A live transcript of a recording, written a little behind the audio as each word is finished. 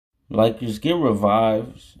Like, just get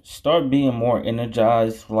revived. Start being more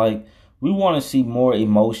energized. Like, we want to see more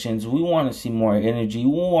emotions. We want to see more energy.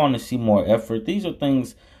 We want to see more effort. These are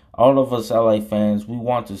things all of us LA fans, we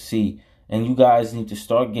want to see. And you guys need to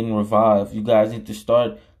start getting revived. You guys need to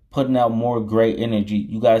start putting out more great energy.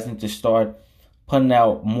 You guys need to start putting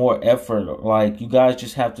out more effort. Like, you guys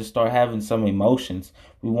just have to start having some emotions.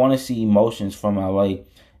 We want to see emotions from LA.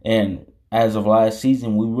 And as of last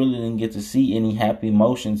season, we really didn't get to see any happy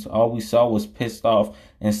emotions. All we saw was pissed off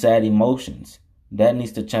and sad emotions. That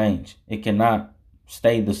needs to change. It cannot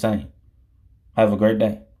stay the same. Have a great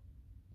day.